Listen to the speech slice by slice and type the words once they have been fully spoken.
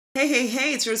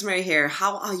Hey, it's Rosemary here.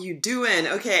 How are you doing?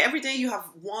 Okay, every day you have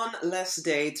one less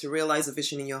day to realize a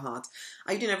vision in your heart.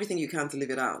 Are you doing everything you can to live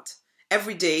it out?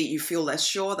 Every day you feel less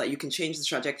sure that you can change the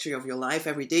trajectory of your life.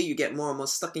 Every day you get more and more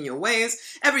stuck in your ways.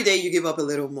 Every day you give up a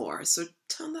little more. So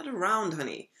turn that around,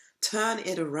 honey. Turn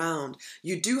it around.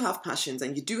 You do have passions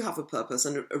and you do have a purpose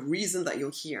and a reason that you're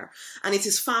here. And it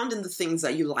is found in the things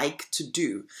that you like to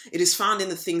do. It is found in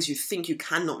the things you think you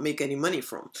cannot make any money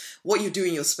from. What you do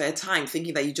in your spare time,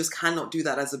 thinking that you just cannot do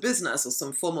that as a business or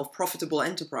some form of profitable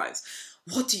enterprise.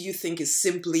 What do you think is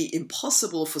simply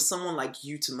impossible for someone like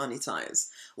you to monetize?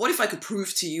 What if I could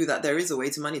prove to you that there is a way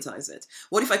to monetize it?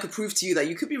 What if I could prove to you that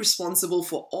you could be responsible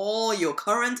for all your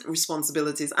current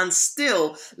responsibilities and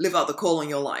still live out the call on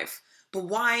your life? But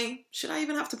why should I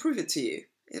even have to prove it to you?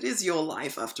 It is your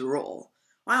life after all.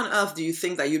 Why on earth do you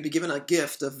think that you'd be given a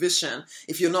gift, a vision,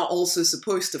 if you're not also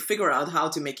supposed to figure out how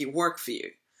to make it work for you?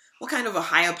 What kind of a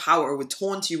higher power would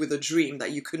taunt you with a dream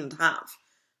that you couldn't have?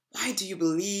 Why do you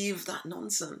believe that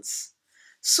nonsense?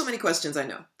 So many questions, I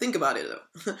know. Think about it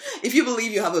though. If you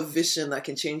believe you have a vision that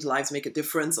can change lives, make a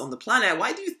difference on the planet,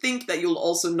 why do you think that you'll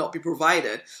also not be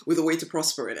provided with a way to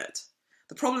prosper in it?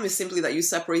 The problem is simply that you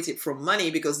separate it from money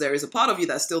because there is a part of you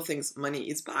that still thinks money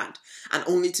is bad and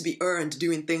only to be earned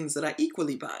doing things that are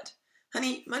equally bad.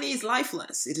 Honey, money is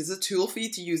lifeless. It is a tool for you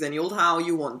to use any old how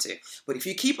you want to. But if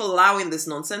you keep allowing this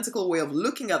nonsensical way of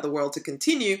looking at the world to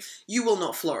continue, you will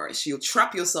not flourish. You'll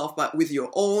trap yourself with your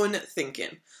own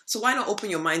thinking. So why not open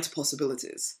your mind to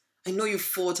possibilities? I know you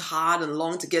fought hard and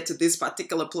long to get to this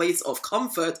particular place of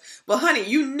comfort, but honey,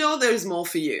 you know there's more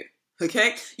for you.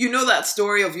 Okay? You know that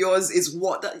story of yours is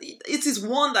it is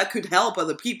one that could help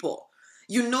other people.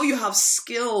 You know you have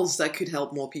skills that could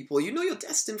help more people. You know you're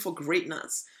destined for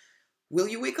greatness. Will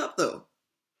you wake up though?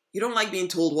 You don't like being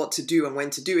told what to do and when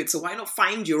to do it, so why not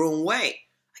find your own way?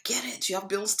 I get it, you have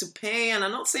bills to pay, and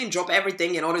I'm not saying drop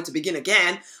everything in order to begin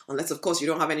again, unless of course you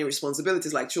don't have any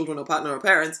responsibilities like children or partner or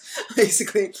parents.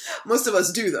 Basically, most of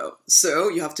us do though. So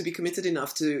you have to be committed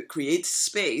enough to create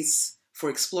space for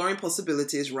exploring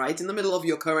possibilities right in the middle of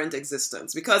your current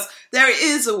existence, because there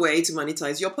is a way to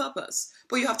monetize your purpose,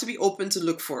 but you have to be open to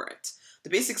look for it. The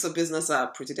basics of business are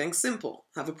pretty dang simple.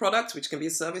 Have a product, which can be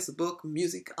a service, a book,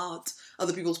 music, art,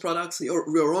 other people's products,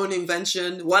 your own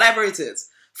invention, whatever it is.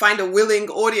 Find a willing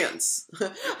audience,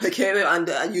 okay?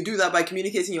 And you do that by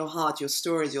communicating your heart, your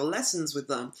stories, your lessons with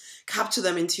them. Capture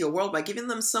them into your world by giving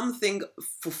them something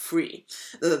for free.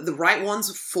 The right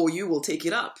ones for you will take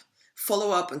it up.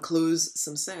 Follow up and close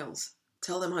some sales.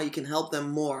 Tell them how you can help them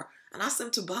more and ask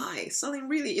them to buy. Selling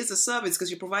really is a service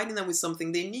because you're providing them with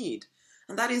something they need.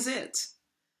 And that is it.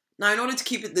 Now, in order to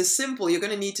keep it this simple, you're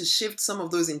going to need to shift some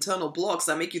of those internal blocks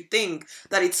that make you think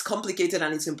that it's complicated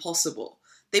and it's impossible.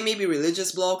 They may be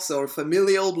religious blocks or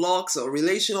familial blocks or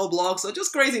relational blocks or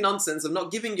just crazy nonsense of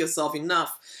not giving yourself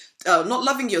enough, not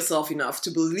loving yourself enough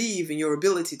to believe in your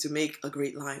ability to make a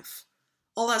great life.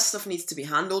 All that stuff needs to be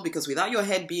handled because without your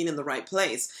head being in the right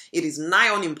place, it is nigh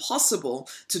on impossible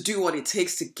to do what it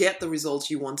takes to get the results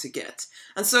you want to get.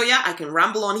 And so, yeah, I can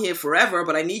ramble on here forever,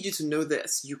 but I need you to know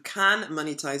this. You can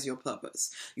monetize your purpose.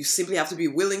 You simply have to be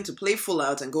willing to play full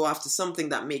out and go after something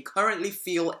that may currently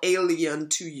feel alien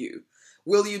to you.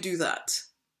 Will you do that?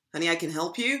 Honey, I can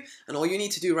help you. And all you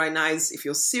need to do right now is, if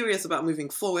you're serious about moving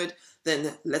forward,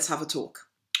 then let's have a talk.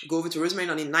 Go over to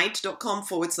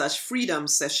rosemarynoninight.com/freedom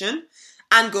session.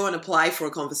 And go and apply for a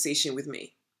conversation with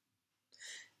me.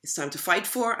 It's time to fight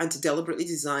for and to deliberately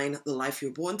design the life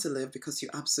you're born to live because you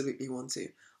absolutely want to.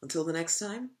 Until the next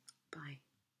time, bye.